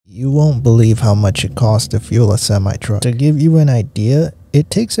You won't believe how much it costs to fuel a semi-truck. To give you an idea, it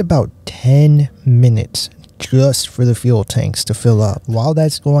takes about 10 minutes just for the fuel tanks to fill up. While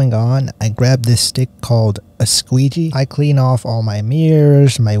that's going on, I grab this stick called a squeegee. I clean off all my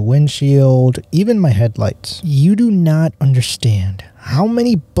mirrors, my windshield, even my headlights. You do not understand how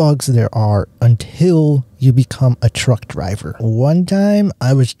many bugs there are until you become a truck driver. One time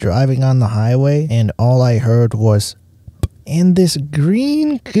I was driving on the highway and all I heard was, and this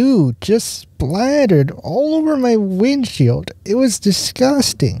green goo just splattered all over my windshield. It was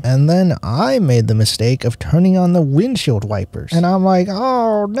disgusting. And then I made the mistake of turning on the windshield wipers. And I'm like,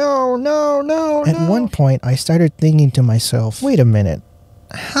 oh no, no, no, At one point, I started thinking to myself, wait a minute.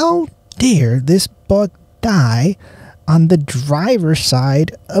 How dare this bug die on the driver's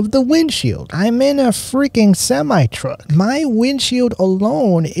side of the windshield? I'm in a freaking semi-truck. My windshield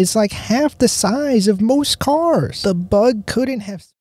alone is like half the size of most cars. The bug couldn't have